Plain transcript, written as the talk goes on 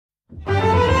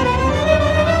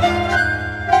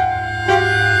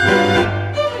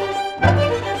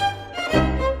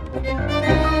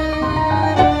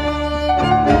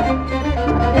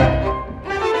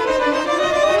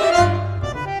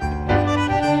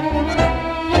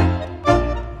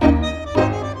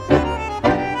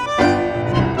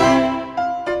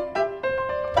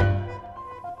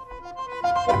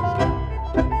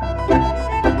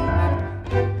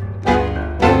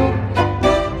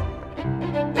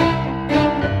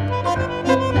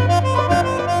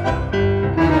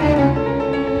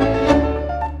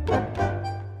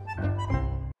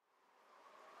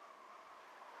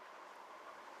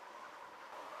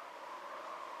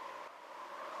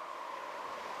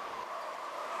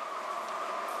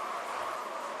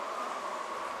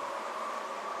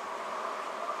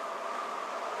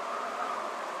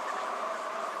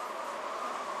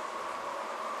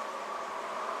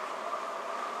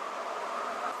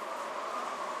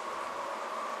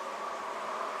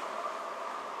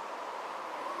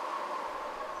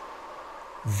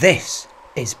This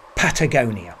is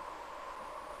Patagonia.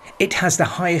 It has the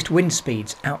highest wind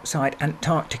speeds outside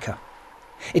Antarctica.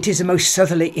 It is the most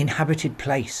southerly inhabited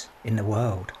place in the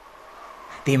world.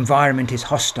 The environment is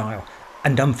hostile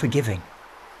and unforgiving.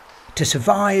 To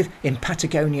survive in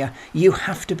Patagonia, you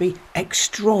have to be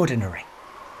extraordinary.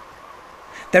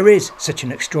 There is such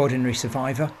an extraordinary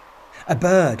survivor, a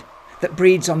bird that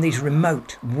breeds on these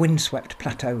remote, windswept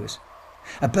plateaus,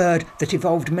 a bird that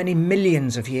evolved many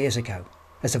millions of years ago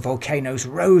as the volcanoes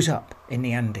rose up in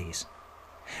the Andes,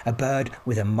 a bird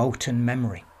with a molten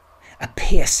memory, a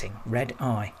piercing red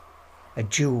eye, a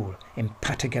jewel in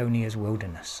Patagonia's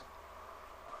wilderness.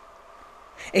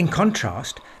 In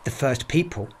contrast, the first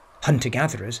people,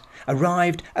 hunter-gatherers,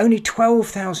 arrived only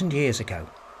 12,000 years ago.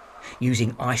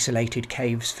 Using isolated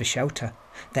caves for shelter,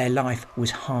 their life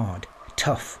was hard,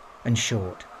 tough and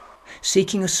short,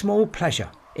 seeking a small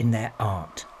pleasure in their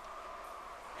art.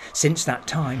 Since that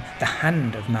time, the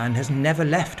hand of man has never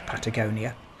left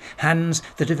Patagonia, hands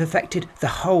that have affected the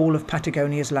whole of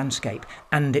Patagonia's landscape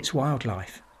and its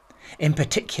wildlife, in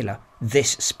particular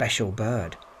this special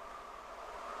bird.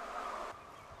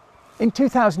 In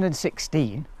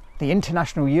 2016, the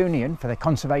International Union for the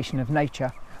Conservation of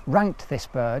Nature ranked this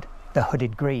bird, the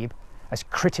hooded grebe, as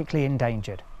critically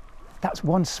endangered. That's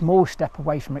one small step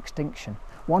away from extinction,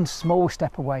 one small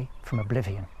step away from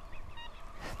oblivion.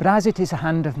 But as it is the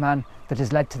hand of man that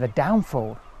has led to the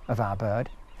downfall of our bird,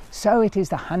 so it is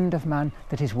the hand of man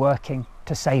that is working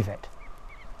to save it.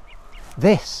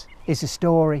 This is the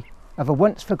story of a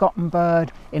once forgotten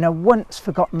bird in a once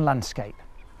forgotten landscape,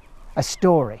 a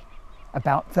story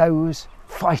about those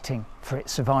fighting for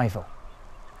its survival.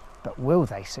 But will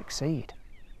they succeed?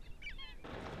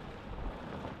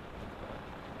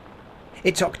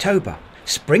 It's October,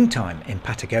 springtime in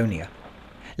Patagonia.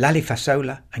 Lali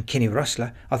Fasola and Kini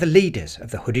Rosler are the leaders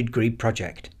of the Hooded Grebe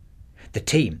project, the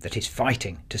team that is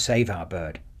fighting to save our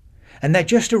bird. And they're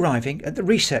just arriving at the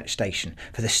research station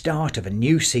for the start of a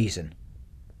new season.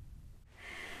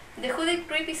 The hooded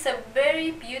grebe is a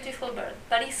very beautiful bird,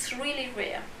 but it's really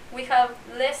rare. We have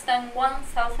less than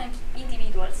 1,000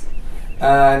 individuals.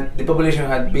 And the population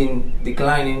had been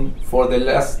declining for the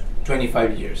last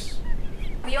 25 years.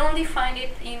 We only find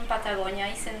it in Patagonia.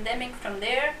 It's endemic from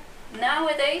there.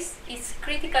 Nowadays, it's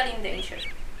critically endangered.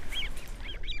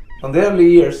 On the early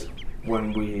years,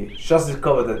 when we just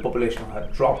discovered that the population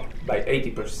had dropped by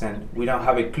 80%, we don't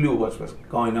have a clue what was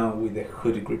going on with the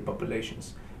hooded grebe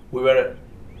populations. We were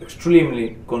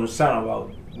extremely concerned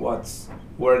about what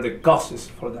were the causes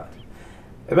for that.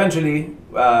 Eventually,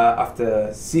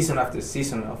 after season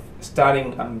of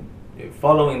studying and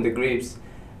following the grebes,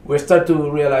 we start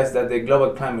to realize that the global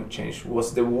climate change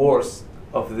was the worst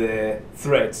of the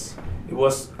threats. It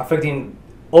was affecting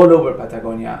all over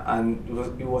Patagonia, and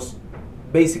it was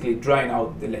basically drying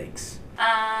out the lakes.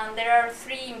 And there are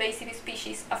 3 invasive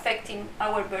species affecting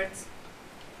our birds.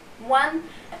 One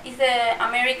is the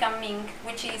American mink,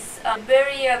 which is a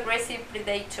very aggressive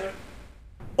predator.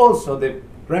 Also the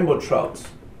rainbow trouts,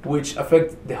 which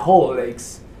affect the whole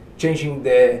lakes, changing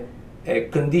the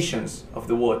conditions of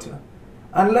the water.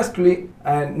 And lastly,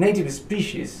 a native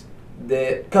species,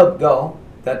 the kelp gull,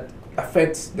 that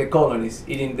affects the colonies,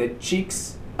 eating the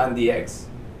chicks and the eggs.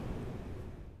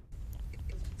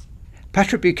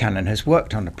 Patrick Buchanan has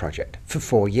worked on the project for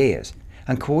 4 years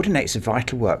and coordinates the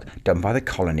vital work done by the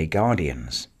colony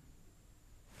guardians.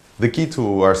 The key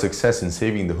to our success in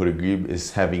saving the hooded grebe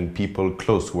is having people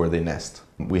close to where they nest.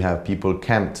 We have people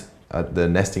camped at the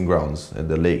nesting grounds at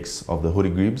the lakes of the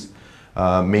hooded grebes,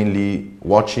 mainly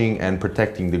watching and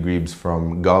protecting the grebes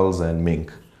from gulls and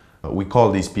mink. We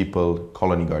call these people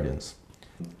colony guardians.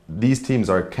 These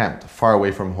teams are camped far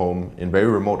away from home in very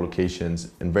remote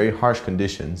locations in very harsh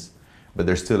conditions, but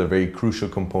they're still a very crucial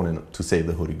component to save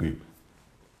the hooded grebe.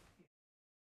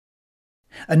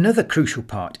 Another crucial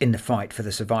part in the fight for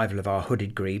the survival of our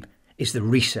hooded grebe is the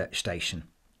research station.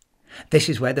 This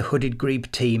is where the hooded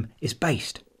grebe team is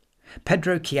based.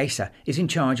 Pedro Chiesa is in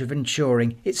charge of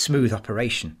ensuring its smooth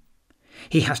operation.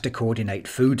 He has to coordinate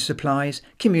food supplies,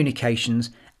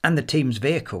 communications and the team's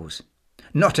vehicles.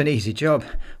 Not an easy job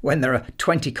when there are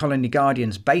 20 colony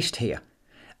guardians based here,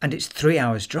 and it's 3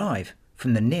 hours' drive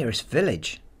from the nearest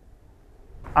village.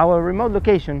 Our remote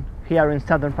location here in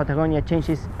southern Patagonia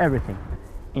changes everything.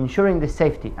 Ensuring the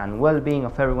safety and well-being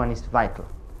of everyone is vital.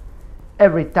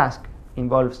 Every task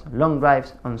involves long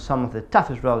drives on some of the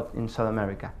toughest roads in South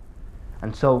America.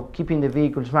 And so keeping the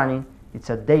vehicles running,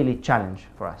 it's a daily challenge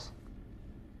for us.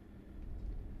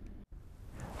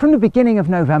 From the beginning of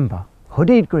November,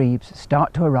 hooded grebes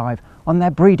start to arrive on their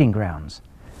breeding grounds,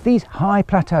 these high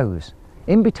plateaus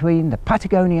in between the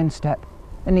Patagonian steppe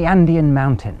in the Andean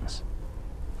mountains.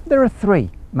 There are 3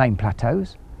 main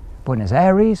plateaus: Buenos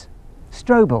Aires,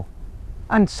 Strobel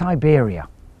and Siberia.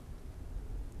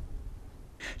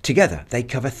 Together they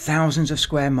cover thousands of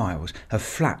square miles of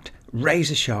flat,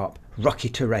 razor-sharp, rocky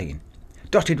terrain,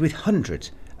 dotted with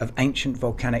hundreds of ancient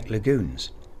volcanic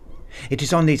lagoons. It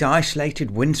is on these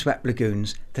isolated, windswept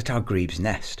lagoons that our grebes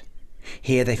nest.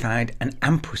 Here they find an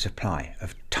ample supply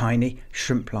of tiny,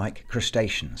 shrimp-like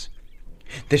crustaceans.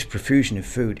 This profusion of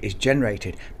food is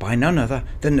generated by none other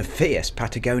than the fierce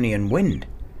Patagonian wind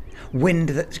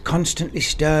that constantly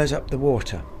stirs up the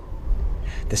water.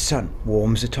 The sun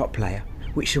warms the top layer,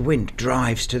 which the wind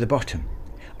drives to the bottom.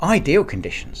 Ideal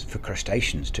conditions for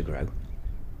crustaceans to grow.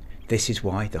 This is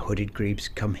why the hooded grebes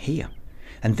come here,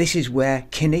 and this is where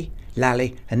Kinney,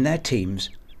 Lally and their teams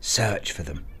search for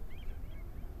them.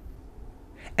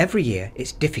 Every year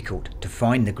it's difficult to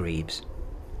find the grebes.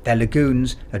 Their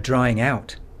lagoons are drying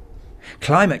out.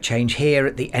 Climate change here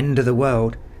at the end of the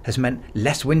world has meant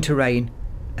less winter rain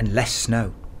and less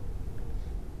snow.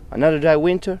 Another dry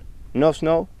winter, no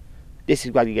snow, this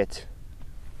is what you get.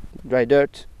 Dry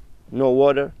dirt, no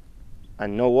water,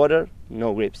 and no water,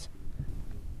 no grebes.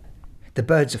 The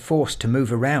birds are forced to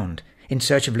move around in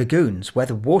search of lagoons where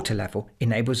the water level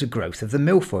enables the growth of the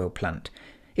milfoil plant,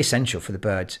 essential for the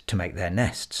birds to make their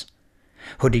nests.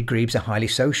 Hooded grebes are highly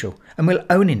social and will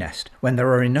only nest when there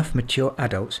are enough mature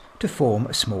adults to form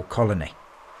a small colony.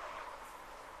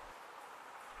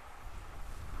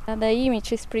 The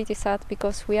image is pretty sad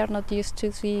because we are not used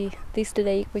to see this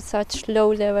lake with such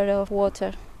low level of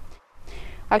water.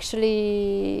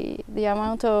 Actually, the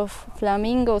amount of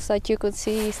flamingos that you could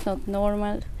see is not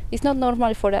normal. It's not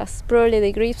normal for us. Probably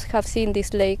the grebes have seen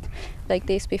this lake like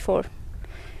this before.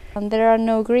 And there are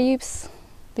no grebes.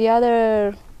 The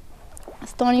other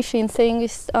astonishing thing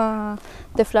is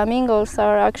the flamingos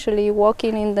are actually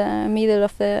walking in the middle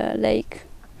of the lake.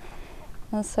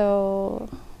 And so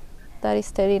that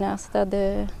is telling us that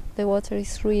the water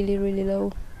is really, really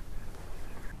low.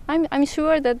 I'm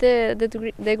sure that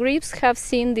the grebes have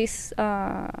seen this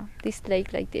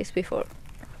lake like this before.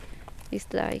 It's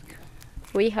like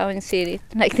we haven't seen it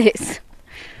like this,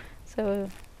 so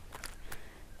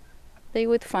they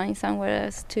would find somewhere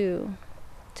else to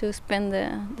spend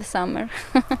the summer.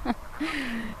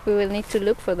 We will need to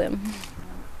look for them.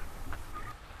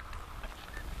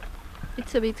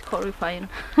 It's a bit horrifying.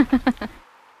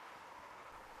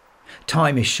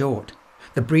 Time is short.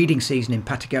 The breeding season in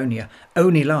Patagonia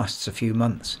only lasts a few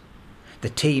months. The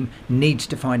team needs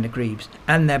to find the grebes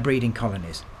and their breeding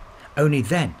colonies. Only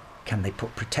then can they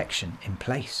put protection in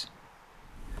place.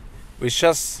 We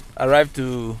just arrived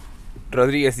to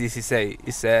Rodriguez 16.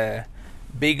 It's a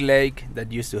big lake that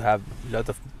used to have a lot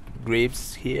of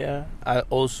grebes here. I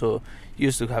also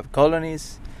used to have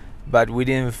colonies, but we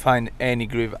didn't find any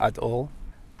grebe at all.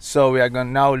 So we are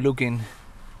now looking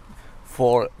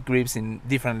for grebes in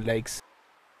different lakes.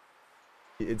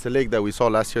 It's a lake that we saw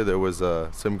last year. There was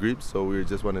some grebes, so we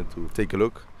just wanted to take a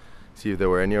look, see if there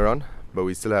were any around. But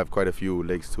we still have quite a few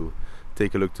lakes to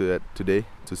take a look at today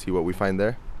to see what we find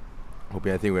there. I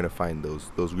think we're going to find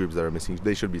those grebes that are missing.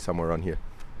 They should be somewhere around here.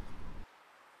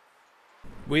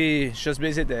 We just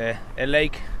visited a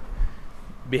lake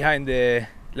behind the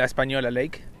La Española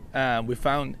lake. We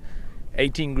found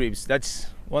 18 grebes.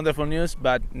 That's wonderful news,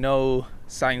 but no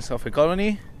signs of a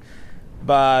colony.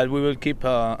 But we will keep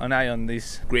an eye on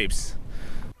these grebes.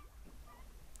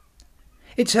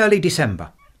 It's early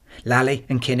December. Lally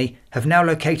and Kinney have now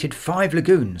located 5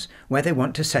 lagoons where they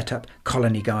want to set up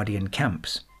colony guardian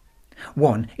camps.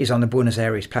 One is on the Buenos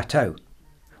Aires plateau,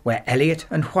 where Elliot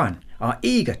and Juan are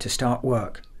eager to start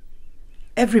work.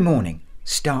 Every morning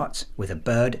starts with a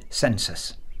bird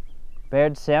census.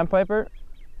 Baird sandpiper,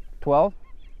 12.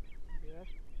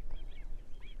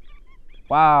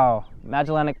 Wow,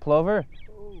 Magellanic plover,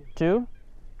 2.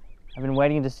 I've been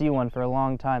waiting to see one for a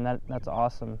long time. That's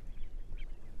awesome.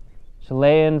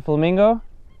 Chilean flamingo,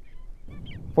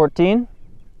 14.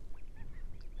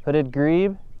 Hooded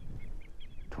grebe,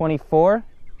 24.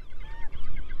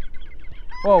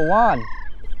 Whoa, Juan,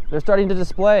 they're starting to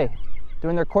display,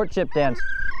 doing their courtship dance.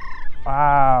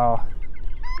 Wow.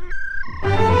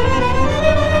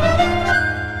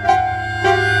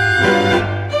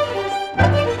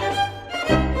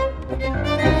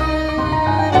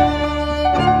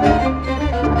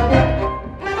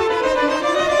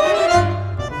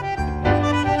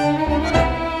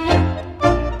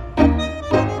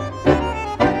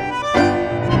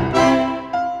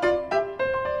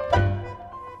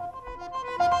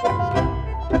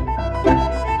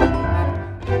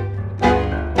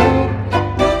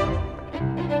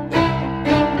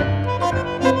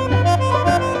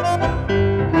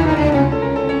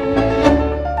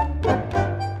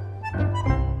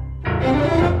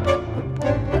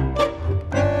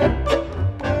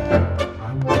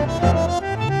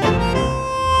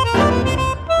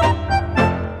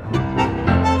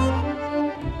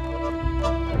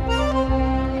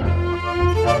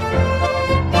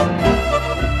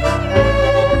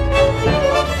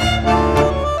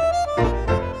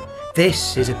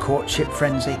 This is a courtship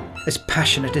frenzy as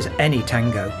passionate as any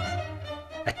tango.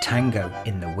 A tango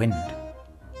in the wind.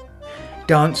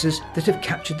 Dances that have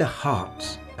captured the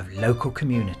hearts of local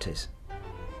communities.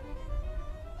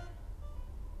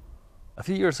 A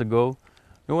few years ago,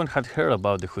 no one had heard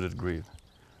about the Hooded Grebe,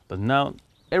 but now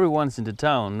everyone in the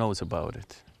town knows about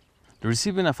it. They're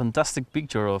receiving a fantastic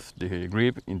picture of the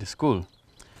grebe in the school.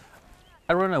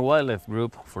 I run a wildlife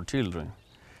group for children,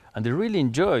 and they really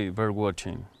enjoy bird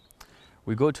watching.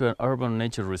 We go to an urban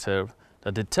nature reserve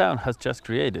that the town has just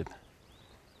created.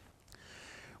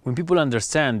 When people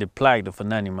understand the plight of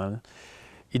an animal,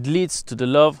 it leads to the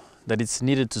love that it's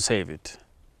needed to save it.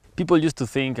 People used to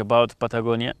think about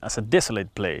Patagonia as a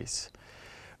desolate place,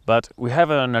 but we have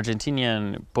an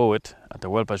Argentinian poet,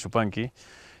 Atahualpa Yupanqui,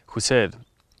 who said,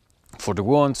 "For the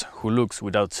ones who looks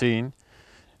without seeing,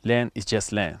 land is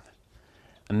just land."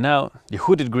 And now the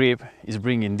Hooded Grebe is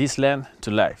bringing this land to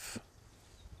life.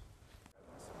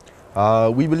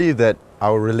 We believe that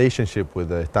our relationship with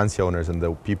the estancia owners and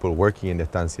the people working in the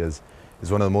estancias is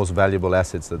one of the most valuable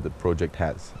assets that the project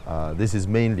has. This is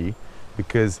mainly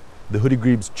because the Hooded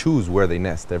Grebes choose where they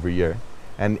nest every year,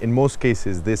 and in most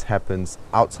cases this happens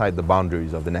outside the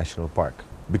boundaries of the national park.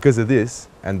 Because of this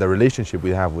and the relationship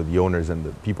we have with the owners and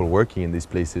the people working in these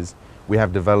places, we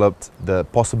have developed the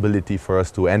possibility for us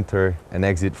to enter and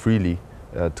exit freely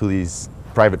to these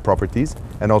private properties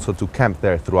and also to camp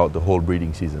there throughout the whole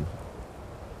breeding season.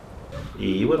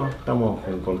 Y bueno, estamos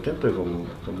contentos y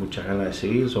con muchas ganas de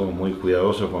seguir, somos muy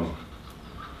cuidadosos con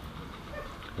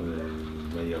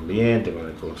el medio ambiente, con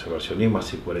el conservacionismo,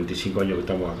 hace 45 años que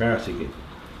estamos acá, así que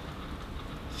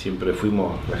siempre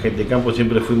fuimos, la gente de campo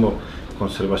siempre fuimos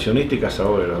conservacionistas y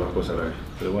cazadores, las dos cosas a la vez.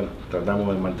 Pero bueno,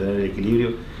 tratamos de mantener el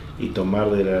equilibrio y tomar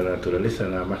de la naturaleza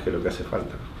nada más que lo que hace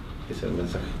falta. Ese es el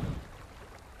mensaje.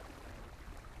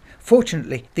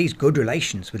 Fortunately, these good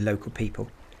relations with local people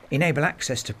enable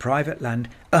access to private land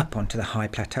up onto the high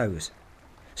plateaus,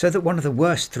 so that one of the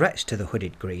worst threats to the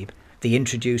Hooded Grebe, the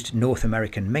introduced North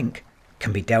American mink,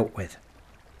 can be dealt with.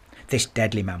 This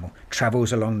deadly mammal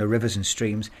travels along the rivers and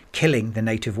streams, killing the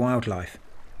native wildlife.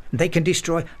 They can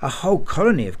destroy a whole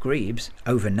colony of grebes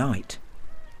overnight.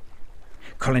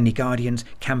 Colony guardians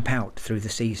camp out through the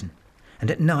season, and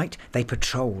at night they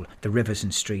patrol the rivers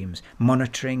and streams,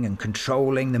 monitoring and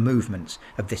controlling the movements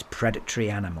of this predatory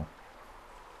animal.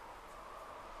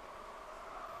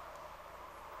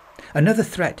 Another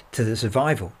threat to the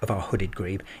survival of our Hooded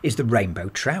Grebe is the rainbow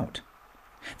trout.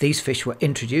 These fish were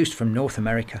introduced from North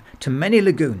America to many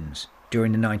lagoons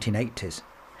during the 1980s,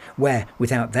 where,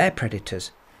 without their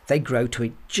predators, they grow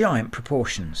to giant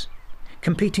proportions,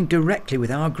 competing directly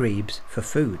with our grebes for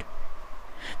food.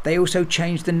 They also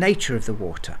change the nature of the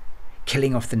water,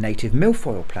 killing off the native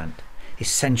milfoil plant,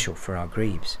 essential for our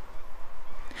grebes.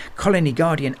 Colony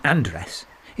guardian Andres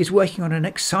is working on an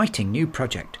exciting new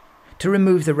project to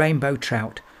remove the rainbow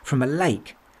trout from a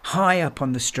lake high up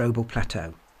on the Strobel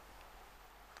Plateau.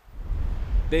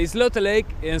 The Islote Lake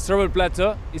in Strobel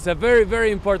Plateau is a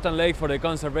very important lake for the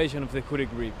conservation of the Hooded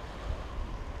Grebe.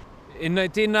 In the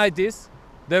 1990s,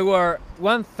 there were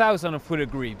 1,000 of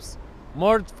Hooded Grebes,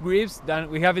 more grebes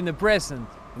than we have in the present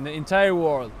in the entire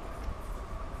world.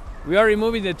 We are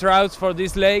removing the trouts for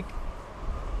this lake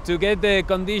to get the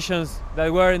conditions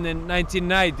that were in the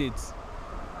 1990s.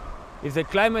 If the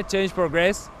climate change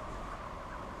progresses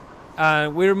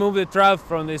and we remove the trout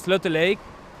from the Islote Lake,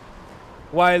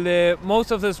 while most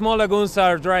of the small lagoons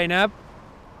are drying up,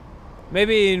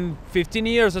 maybe in 15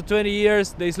 years or 20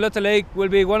 years, the Islote Lake will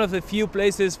be one of the few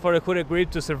places for a Hooded Grebe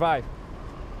to survive.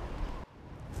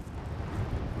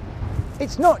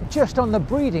 It's not just on the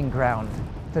breeding ground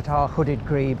that our Hooded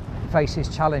Grebe faces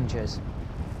challenges.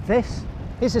 This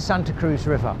is the Santa Cruz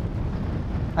River.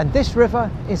 And this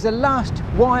river is the last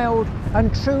wild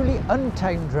and truly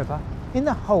untamed river in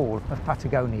the whole of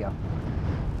Patagonia.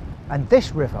 And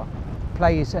this river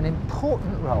plays an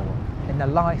important role in the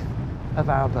life of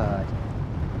our bird.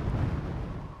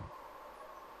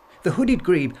 The Hooded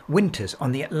Grebe winters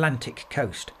on the Atlantic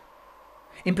coast,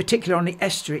 in particular on the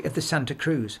estuary of the Santa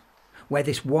Cruz, where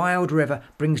this wild river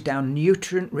brings down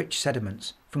nutrient-rich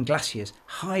sediments from glaciers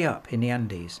high up in the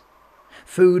Andes,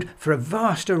 food for a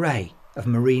vast array of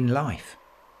marine life.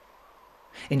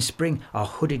 In spring, our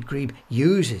Hooded Grebe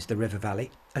uses the river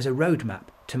valley as a roadmap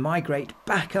to migrate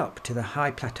back up to the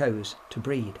high plateaus to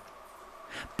breed.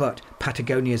 But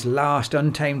Patagonia's last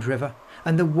untamed river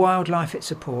and the wildlife it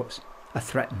supports are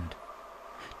threatened.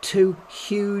 2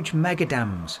 huge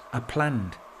megadams are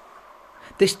planned.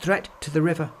 This threat to the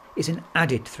river is an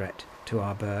added threat to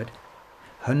our bird.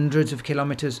 Hundreds of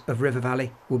kilometres of river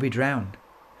valley will be drowned.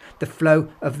 The flow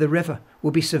of the river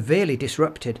will be severely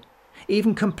disrupted,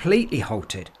 even completely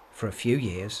halted for a few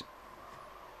years.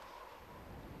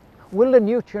 Will the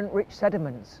nutrient-rich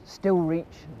sediments still reach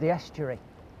the estuary?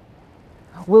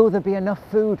 Will there be enough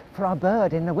food for our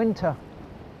bird in the winter?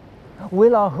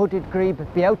 Will our hooded grebe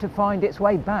be able to find its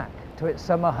way back to its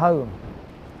summer home?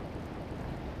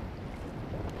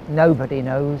 Nobody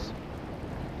knows.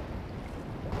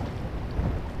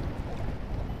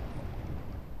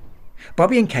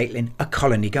 Bobby and Caitlin are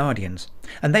colony guardians,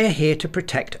 and they are here to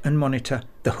protect and monitor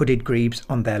the hooded grebes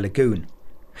on their lagoon.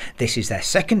 This is their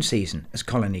second season as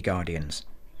colony guardians.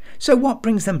 So what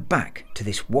brings them back to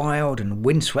this wild and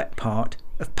windswept part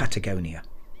of Patagonia?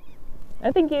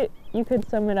 I think you could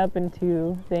sum it up in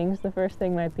two things. The first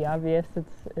thing might be obvious,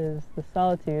 is the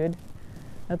solitude.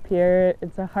 Up here,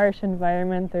 it's a harsh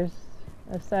environment.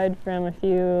 Aside from a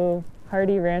few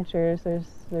hardy ranchers,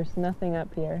 there's nothing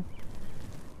up here.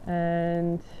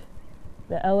 And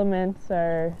the elements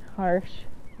are harsh.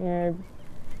 You're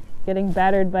getting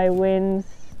battered by winds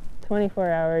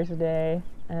 24 hours a day,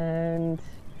 and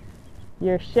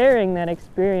you're sharing that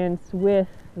experience with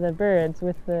the birds,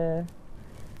 with the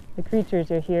creatures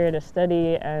you're here to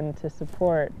study and to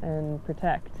support and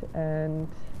protect. And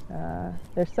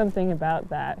there's something about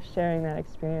that, sharing that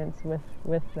experience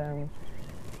with them,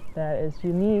 that is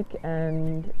unique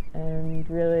and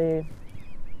really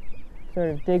sort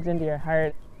of digs into your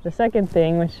heart. The second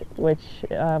thing, which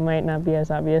might not be as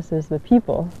obvious, is the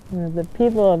people. The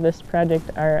people of this project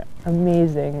are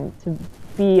amazing. To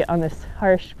be on this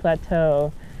harsh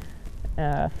plateau,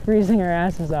 freezing our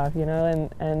asses off, you know,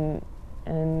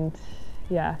 and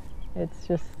yeah, it's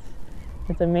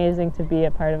amazing to be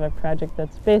a part of a project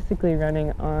that's basically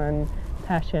running on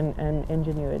passion and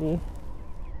ingenuity.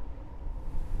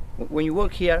 When you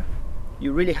work here,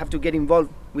 you really have to get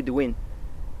involved with the wind,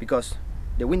 because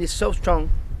the wind is so strong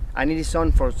and it is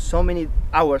on for so many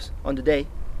hours on the day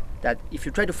that if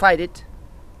you try to fight it,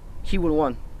 he will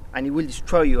win and it will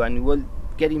destroy you and it will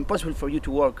get impossible for you to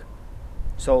work.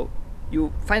 So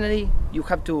you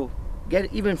have to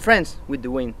get even friends with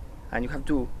the wind, and you have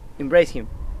to embrace him,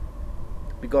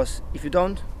 because if you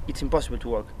don't, it's impossible to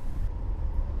work.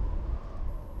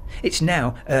 It's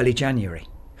now early January,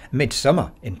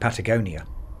 midsummer in Patagonia.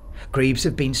 Grebes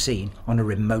have been seen on a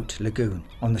remote lagoon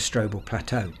on the Strobel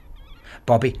Plateau.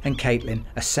 Bobby and Caitlin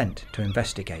are sent to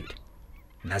investigate.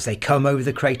 And as they come over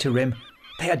the crater rim,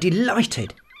 they are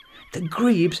delighted. The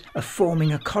grebes are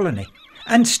forming a colony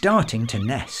and starting to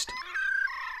nest.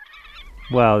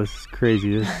 Wow, this is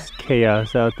crazy. This is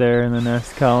chaos out there in the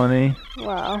nest colony.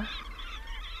 Wow.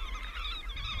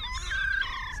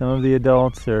 Some of the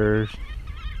adults are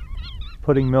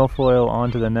putting milfoil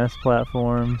onto the nest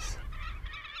platforms.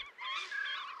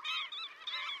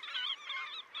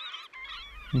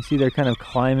 You see they're kind of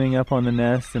climbing up on the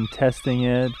nest and testing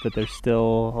it, but there's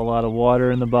still a lot of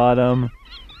water in the bottom.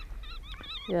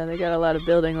 Yeah, they got a lot of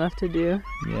building left to do.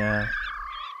 Yeah.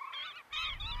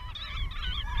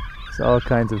 It's all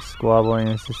kinds of squabbling.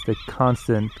 It's just a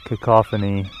constant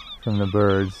cacophony from the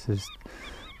birds, just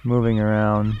moving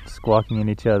around, squawking at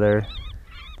each other.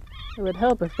 It would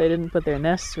help if they didn't put their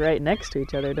nests right next to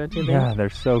each other, don't you think? Yeah, they're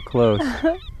so close.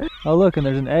 Oh look, and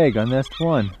there's an egg on nest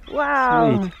 1.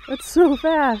 Wow, sweet. That's so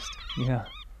fast. Yeah.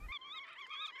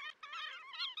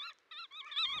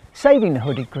 Saving the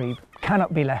hooded grebe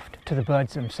cannot be left to the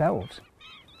birds themselves.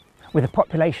 With a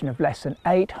population of less than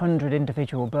 800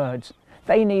 individual birds,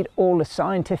 they need all the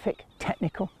scientific,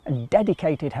 technical and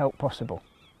dedicated help possible.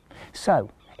 So,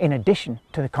 in addition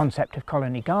to the concept of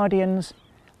colony guardians,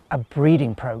 a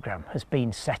breeding programme has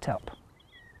been set up.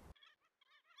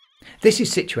 This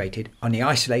is situated on the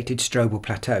isolated Strobel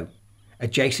Plateau,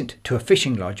 adjacent to a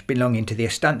fishing lodge belonging to the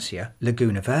estancia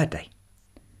Laguna Verde.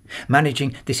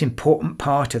 Managing this important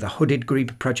part of the Hooded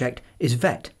Grebe project is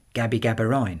vet Gabby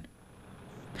Gabarine.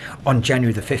 On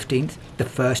January the 15th, the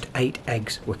first 8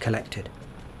 eggs were collected.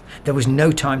 There was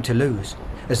no time to lose,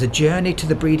 as the journey to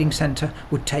the breeding centre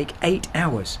would take 8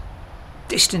 hours.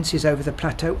 Distances over the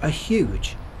plateau are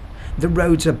huge. The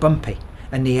roads are bumpy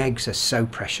and the eggs are so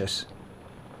precious.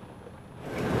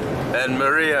 And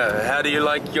Maria, how do you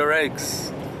like your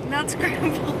eggs? Not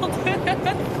scrambled.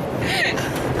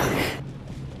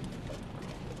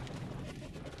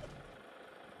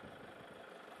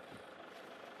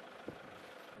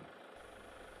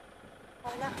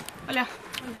 Hola.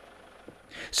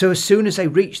 So as soon as they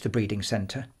reach the breeding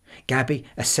centre, Gabby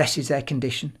assesses their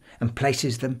condition and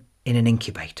places them in an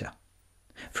incubator.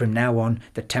 From now on,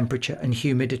 the temperature and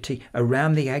humidity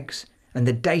around the eggs and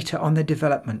the data on their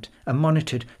development are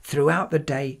monitored throughout the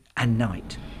day and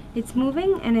night. It's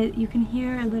moving and you can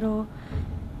hear a little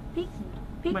beep,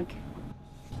 beep.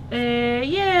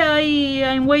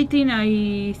 Yeah, I'm waiting.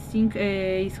 I think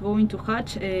it's going to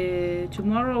hatch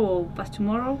tomorrow or past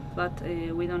tomorrow, but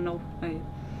we don't know.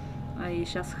 I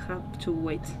just have to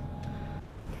wait.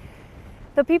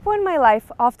 The people in my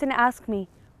life often ask me,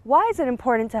 why is it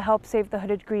important to help save the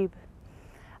hooded grebe?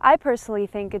 I personally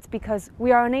think it's because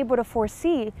we are unable to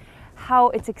foresee how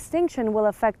its extinction will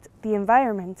affect the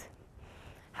environment.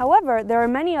 However, there are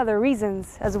many other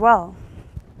reasons as well.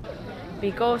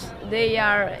 Because they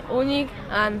are unique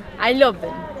and I love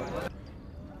them.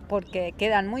 Porque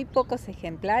quedan muy pocos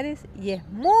ejemplares y es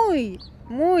muy,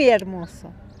 muy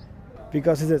hermoso.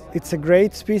 Because it's a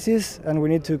great species and we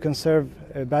need to conserve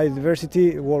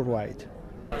biodiversity worldwide.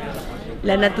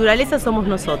 La naturaleza somos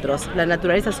nosotros, la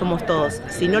naturaleza somos todos.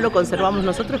 Si no lo conservamos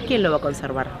nosotros, ¿quién lo va a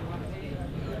conservar?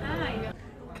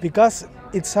 Because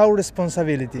it's our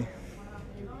responsibility.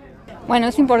 Bueno,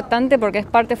 es importante porque es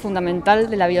parte fundamental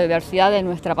de la biodiversidad de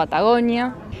nuestra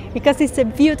Patagonia. Because it's a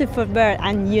beautiful bird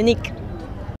and unique.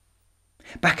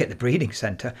 Back at the breeding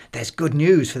centre, there's good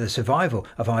news for the survival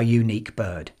of our unique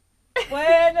bird.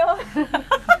 Bueno,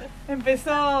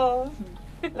 empezó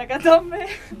la catombe.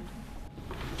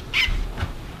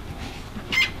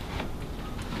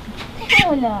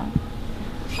 Hola.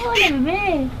 Hola,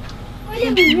 bebé.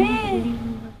 Hola, bebé.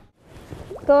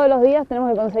 Todos los días tenemos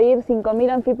que conseguir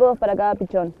 5.000 anfípodos para cada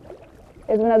pichón.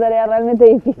 Es una tarea realmente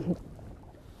difícil.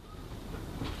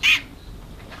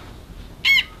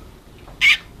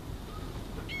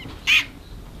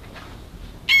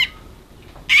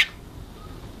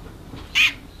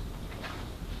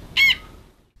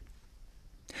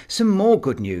 Some more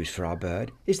good news for our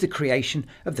bird is the creation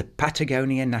of the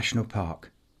Patagonia National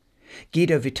Park.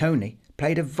 Guido Vittoni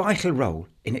played a vital role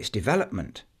in its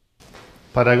development.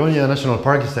 Patagonia National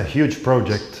Park is a huge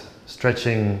project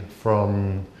stretching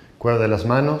from Cueva de las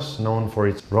Manos, known for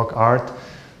its rock art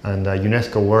and a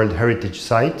UNESCO World Heritage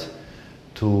Site,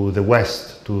 to the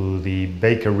west, to the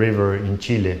Baker River in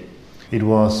Chile. It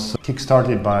was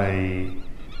kick-started by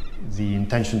the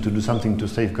intention to do something to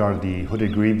safeguard the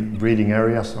hooded grebe breeding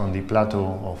areas on the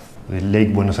plateau of the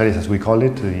Lake Buenos Aires, as we call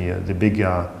it, the big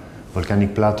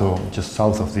volcanic plateau just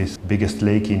south of this biggest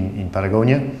lake in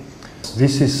Patagonia.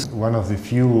 This is one of the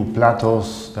few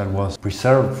plateaus that was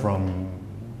preserved from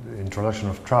the introduction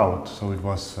of trout, so it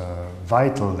was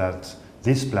vital that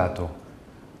this plateau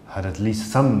had at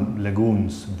least some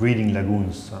lagoons, breeding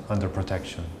lagoons, under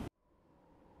protection.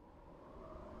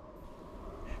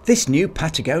 This new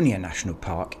Patagonia National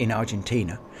Park in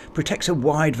Argentina protects a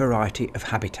wide variety of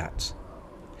habitats.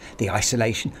 The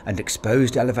isolation and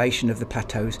exposed elevation of the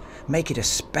plateaus make it a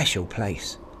special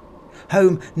place.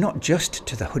 Home not just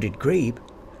to the hooded grebe,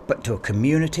 but to a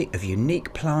community of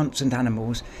unique plants and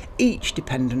animals, each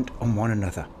dependent on one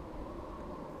another.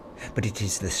 But it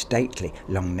is the stately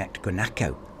long-necked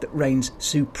guanaco that reigns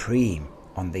supreme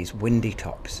on these windy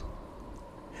tops.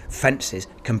 Fences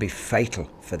can be fatal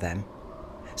for them,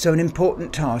 so an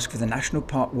important task for the national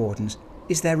park wardens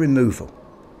is their removal,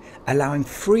 allowing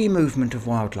free movement of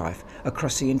wildlife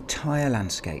across the entire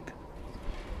landscape.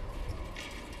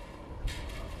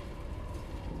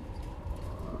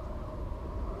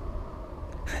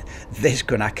 This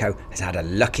guanaco has had a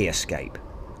lucky escape.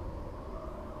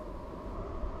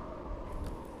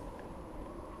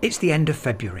 It's the end of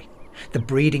February. The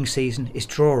breeding season is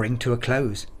drawing to a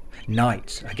close.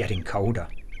 Nights are getting colder.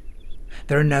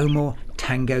 There are no more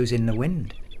tangos in the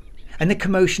wind, and the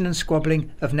commotion and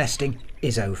squabbling of nesting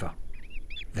is over.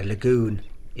 The lagoon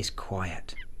is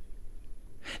quiet.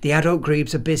 The adult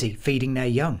grebes are busy feeding their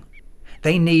young.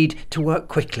 They need to work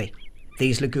quickly.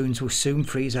 These lagoons will soon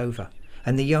freeze over,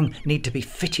 and the young need to be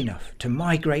fit enough to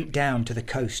migrate down to the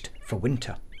coast for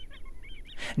winter.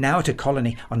 Now at a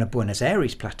colony on the Buenos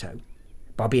Aires plateau,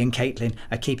 Bobby and Caitlin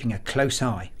are keeping a close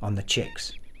eye on the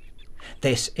chicks.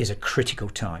 This is a critical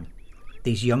time.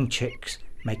 These young chicks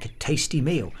make a tasty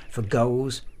meal for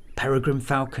gulls, peregrine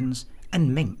falcons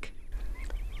and mink.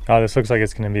 Oh, this looks like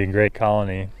it's going to be a great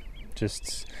colony.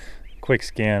 Just quick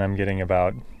scan, I'm getting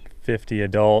about 50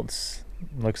 adults.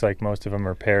 Looks like most of them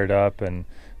are paired up and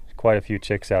quite a few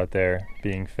chicks out there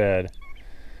being fed.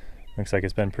 Looks like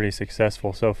it's been pretty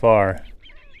successful so far.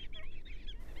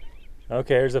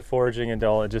 Okay, here's a foraging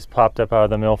adult. It just popped up out of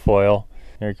the milfoil.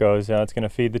 Here it goes. Now it's going to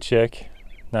feed the chick.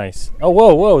 Nice. Oh,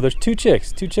 whoa, whoa, there's two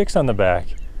chicks on the back.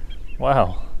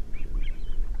 Wow.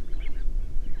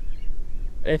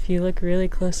 If you look really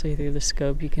closely through the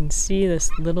scope, you can see this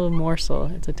little morsel.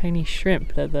 It's a tiny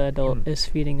shrimp that the adult is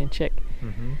feeding the chick,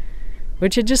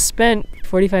 which had just spent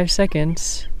 45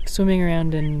 seconds swimming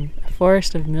around in a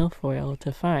forest of milfoil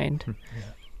to find.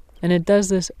 And it does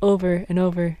this over and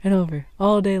over and over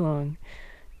all day long.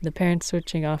 the parents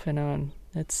switching off and on.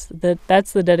 That's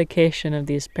the dedication of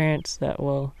these parents that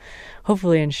will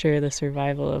hopefully ensure the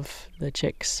survival of the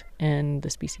chicks and the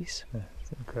species.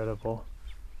 It's incredible.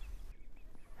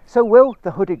 So will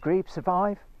the hooded grebe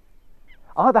survive?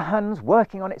 Are the hands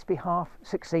working on its behalf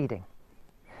succeeding?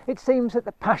 It seems that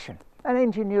the passion and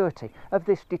ingenuity of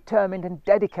this determined and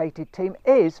dedicated team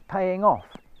is paying off.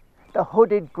 The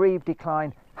hooded grebe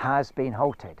decline has been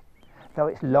halted, though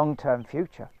its long-term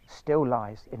future still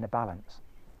lies in the balance.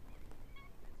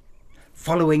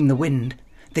 Following the wind,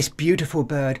 this beautiful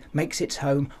bird makes its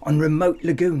home on remote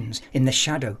lagoons in the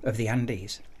shadow of the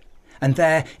Andes. And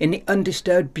there, in the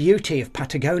undisturbed beauty of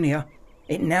Patagonia,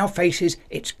 it now faces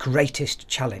its greatest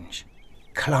challenge: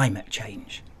 climate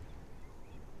change.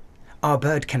 Our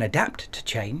bird can adapt to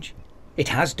change. It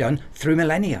has done through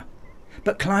millennia.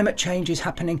 But climate change is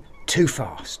happening too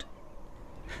fast.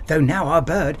 Though now our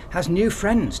bird has new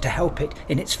friends to help it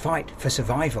in its fight for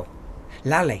survival: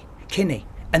 Lally, Kinney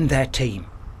and their team.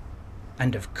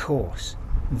 And of course,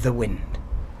 the wind.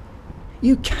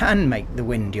 You can make the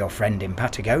wind your friend in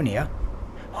Patagonia.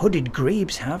 Hooded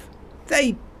grebes have.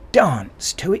 They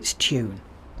dance to its tune.